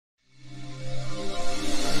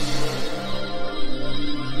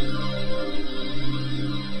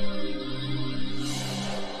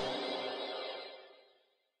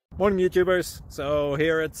Morning YouTubers. So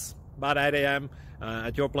here it's about 8 a.m.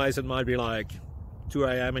 At your place it might be like 2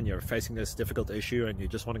 a.m. and you're facing this difficult issue and you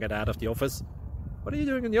just want to get out of the office. What are you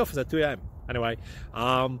doing in the office at 2 a.m.? Anyway,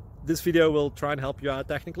 this video will try and help you out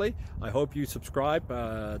technically. I hope you subscribe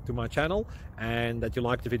to my channel and that you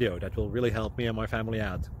like the video. That will really help me and my family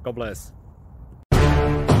out. God bless.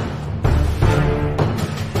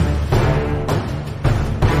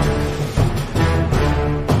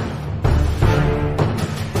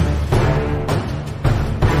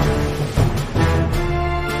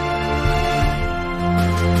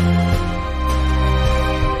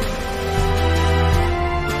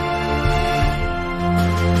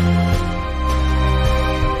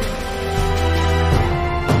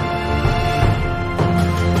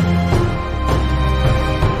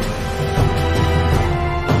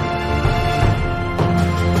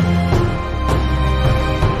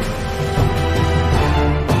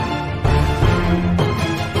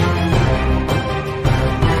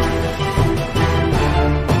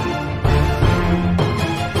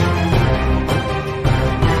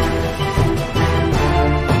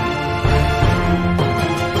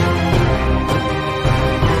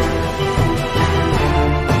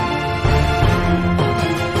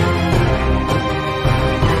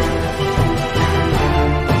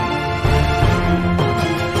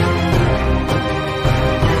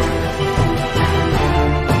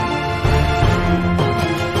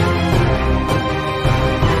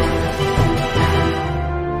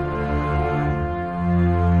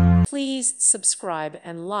 Please subscribe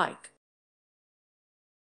and like.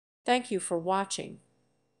 Thank you for watching.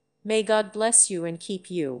 May God bless you and keep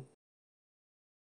you.